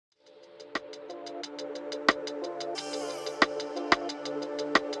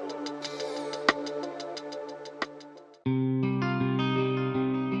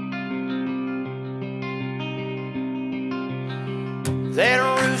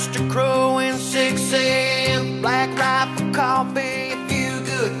rooster crowing 6 a.m. Black rifle coffee, a few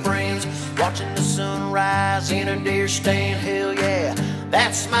good friends, watching the sunrise in a deer stand. Hell yeah,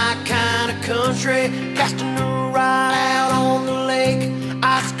 that's my kind of country. Casting a ride out on the lake,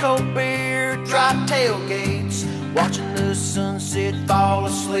 ice cold beer, drop tailgates, watching the sunset fall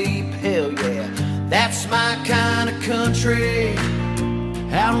asleep. Hell yeah, that's my kind of country.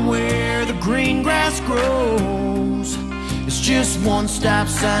 Out where the green grass grows, it's just one stop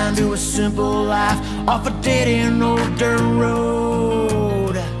sign to a simple life off a dead-end old dirt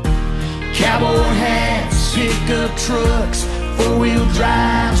road. Cowboy hats, pickup trucks, four-wheel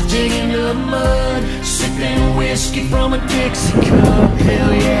drives, digging up mud, sipping whiskey from a Dixie cup.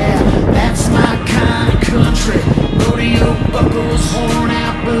 Hell yeah, that's my kind of country. Rodeo buckles,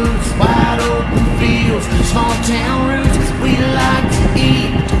 worn-out boots, wide open fields, small town roots. We like to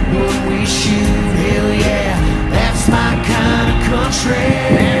eat what we shoot. Hell yeah, that's my kind of country.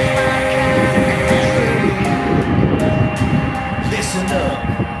 Listen up.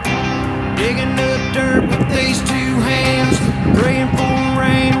 Digging up dirt with these two hands, praying for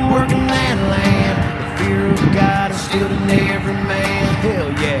rain, working that land. The fear of God instilled in every man. Hell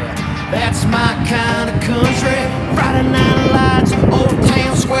yeah, that's my kind of country. Friday night lights, old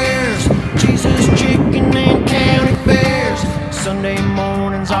town squares, Jesus chicken and county fairs. Sunday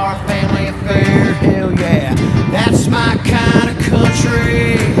mornings are a family affair. Hell yeah, that's my kind of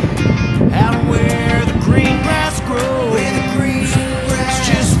country. Out where the green grass grows, it's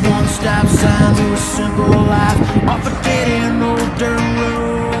just one stop sign to a simple life off a dead-end old dirt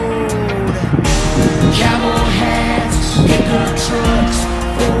road. Cowboy hats, pickup trucks,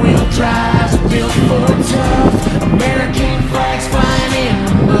 four-wheel drives built for tough American flags flying in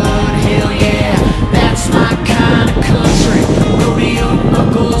the mud. Hell yeah, that's my kind of country. Rodeo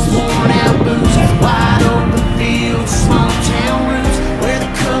buckles, worn-out boots, wide open fields, small town roots where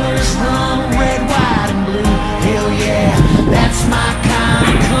the colors run red, white, and blue. Hell yeah, that's my kind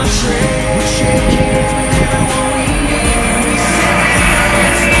of country. We shake hands with everyone we meet.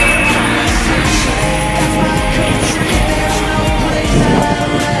 That's my kind of country. That's my country. There's no place I'd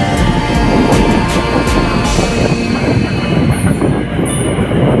rather.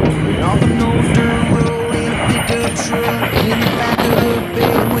 Off an old dirt road in a pickup truck, in the back of the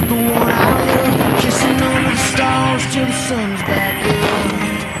bed with the one I love, kissing under the stars till the sun's back up.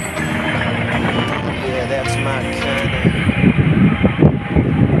 Yeah, that's my kind of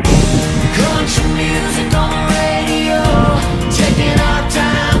country music on the radio. Taking our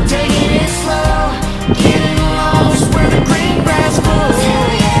time, taking it slow, getting lost where the green grass grows.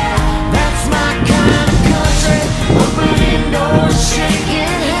 Hell yeah, that's my kind of country. Opening doors,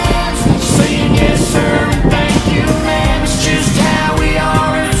 shaking hands, saying yes sir and thank you ma'am. It's just how we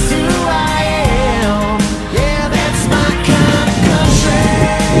are, it's who I am. Yeah, that's my kind of country.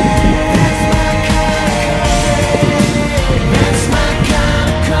 That's my kind of, that's my kind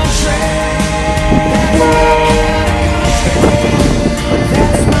of country.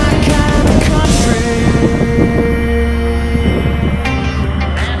 That's my kind of country.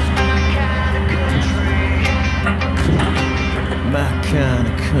 My kind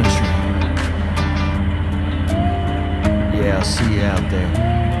of country. Yeah, I'll see you out there.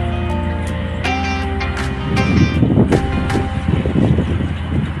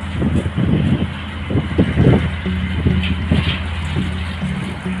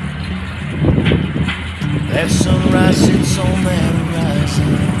 That sunrise sits on that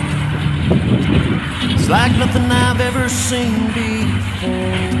horizon. It's like nothing I've ever seen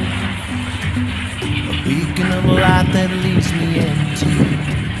before. A beacon of light that leaves me empty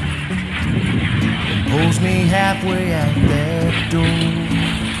and pulls me halfway out that door.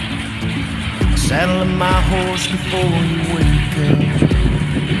 I saddle my horse before you wake up,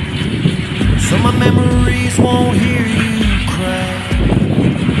 so my memories won't hear you cry.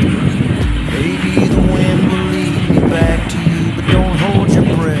 Maybe the wind will lead me back to you, but don't hold your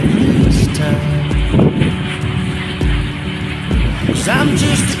breath this time. 'Cause I'm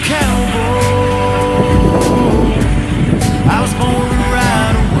just a cowboy. I was born to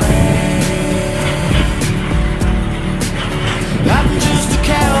ride away. I'm just a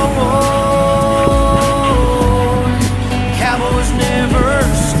cowboy. Cowboys never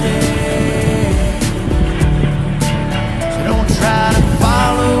stay. So don't try to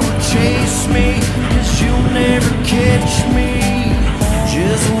follow or chase me, 'cause you'll never catch me.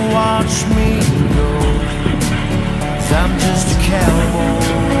 Just watch me go, 'cause I'm just a cowboy.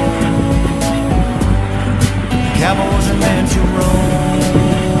 Cowboys are meant to roam.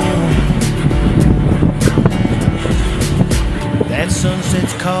 That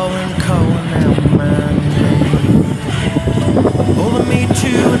sunset's calling, calling out my name. pulling me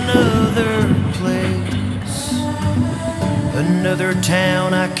to another place, another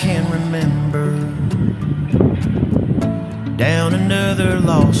town I can remember, down another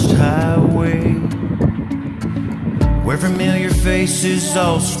lost highway, where familiar faces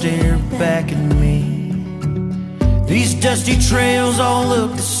all stare back at me. These dusty trails all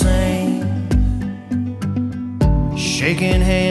look the same, shaking hands